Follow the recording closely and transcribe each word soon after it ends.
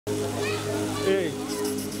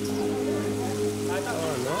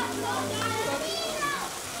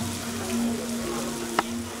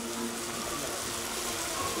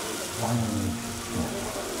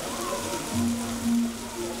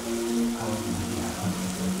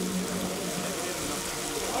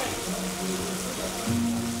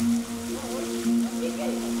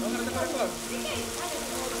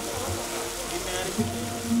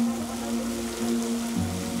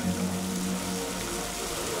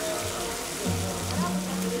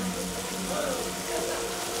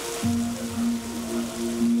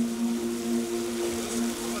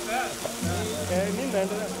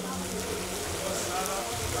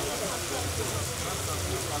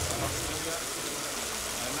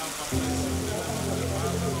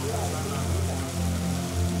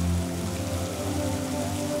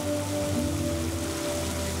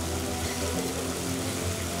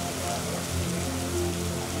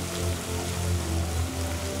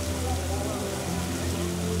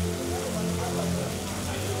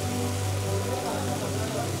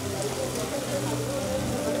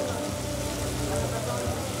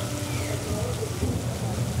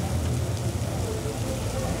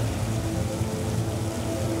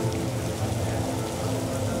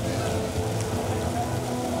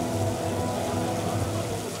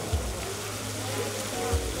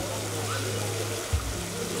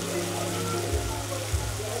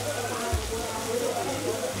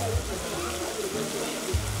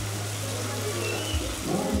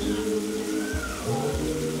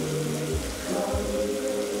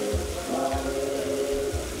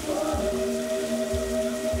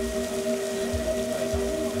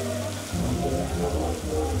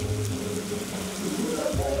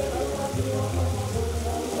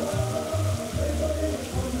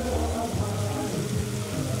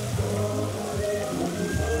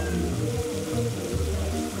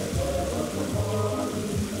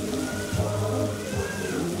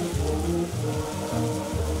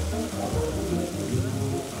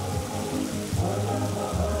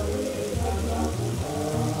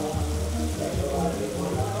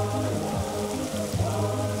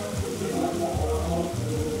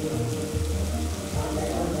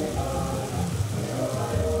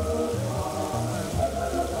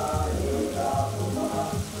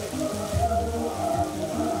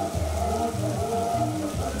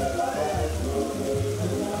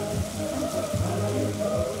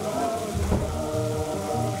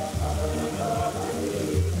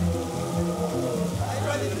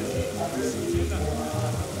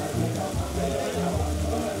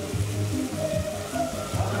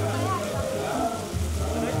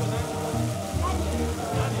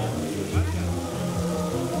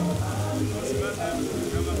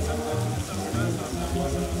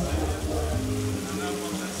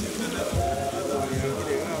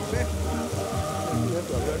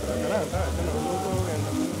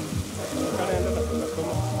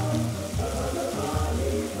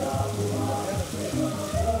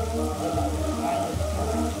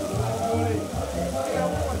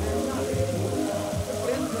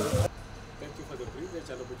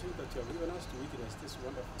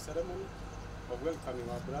welcoming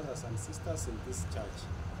our brothers and sisters in this church.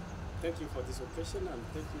 Thank you for this occasion and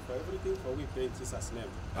thank you for everything, for we pray in Jesus' name.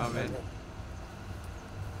 Amen.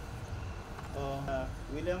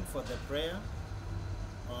 William for the prayer.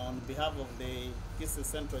 On behalf of the Kisii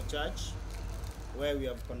Central Church, where we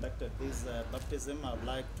have conducted this baptism, I would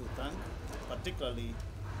like to thank particularly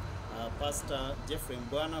Pastor Geoffrey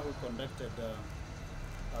Mbwana, who conducted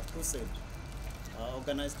a crusade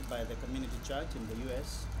organized by the community church in the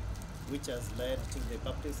US, which has led to the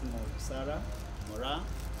baptism of Sarah Mora,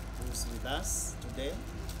 who's with us today.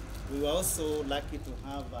 We were also lucky to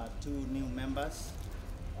have two new members,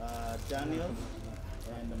 Daniel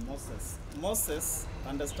and Moses. Moses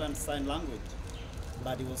understands sign language,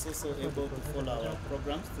 but he was also able to follow our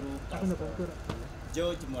programs through Pastor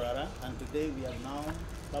George Morara, and today we have now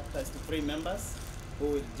baptized 3 members who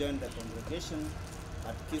will join the congregation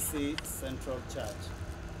at Kisii Central Church.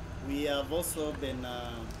 We have also been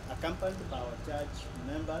accompanied by our church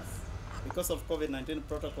members. Because of COVID-19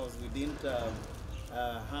 protocols, we didn't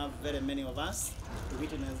have very many of us to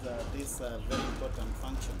witness this very important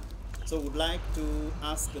function. So we'd like to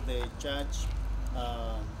ask the church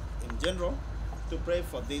in general to pray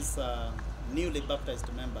for these newly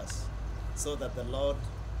baptized members so that the Lord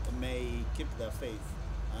may keep their faith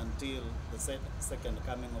until the second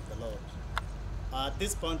coming of the Lord. At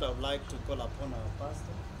this point, I would like to call upon our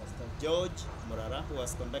pastor, Pastor George Morara, who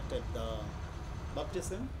has conducted the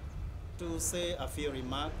baptism, to say a few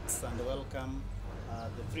remarks and welcome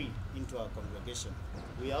the 3 into our congregation.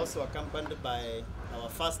 We are also accompanied by our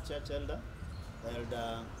first church elder,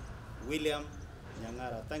 Elder William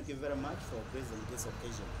Nyangara. Thank you very much for gracing this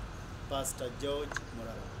occasion. Pastor George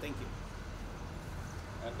Morara, thank you.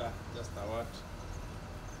 Elder, just a word.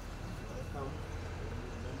 Welcome,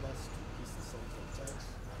 members to Kisii Central Church.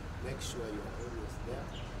 Make sure you are always there,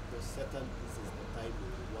 because Satan, this is the time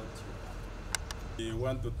we want you. We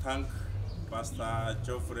want to thank Pastor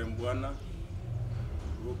Geoffrey Mbwana,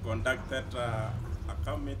 who conducted a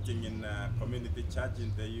meeting in a community church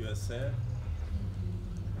in the USA.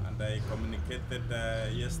 And I communicated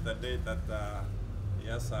yesterday that he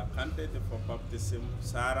has a candidate for baptism,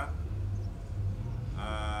 Sarah.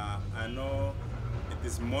 I know it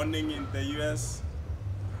this morning in the US.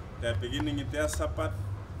 They're beginning their Sabbath.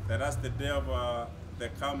 The last day of the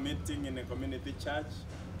cow meeting in a community church.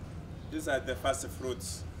 These are the first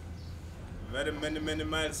fruits. Very many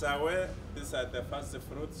miles away, these are the first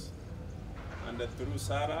fruits. And through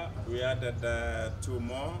Sarah, we added 2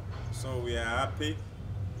 more, so we are happy.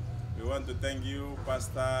 We want to thank you,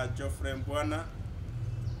 Pastor Geoffrey Mbwana,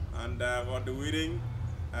 and God willing,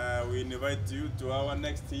 we invite you to our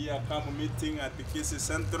next year camp meeting at the Kisii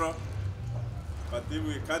Central. But if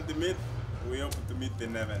we can't meet, we hope to meet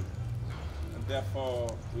in heaven. And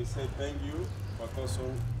therefore, we say thank you, but also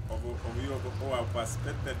of you who have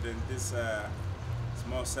participated in this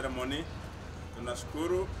small ceremony.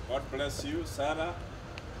 Tunashukuru. God bless you, Sarah,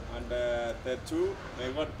 and the two.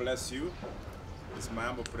 May God bless you. It's my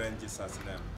humble prayer in Jesus' name.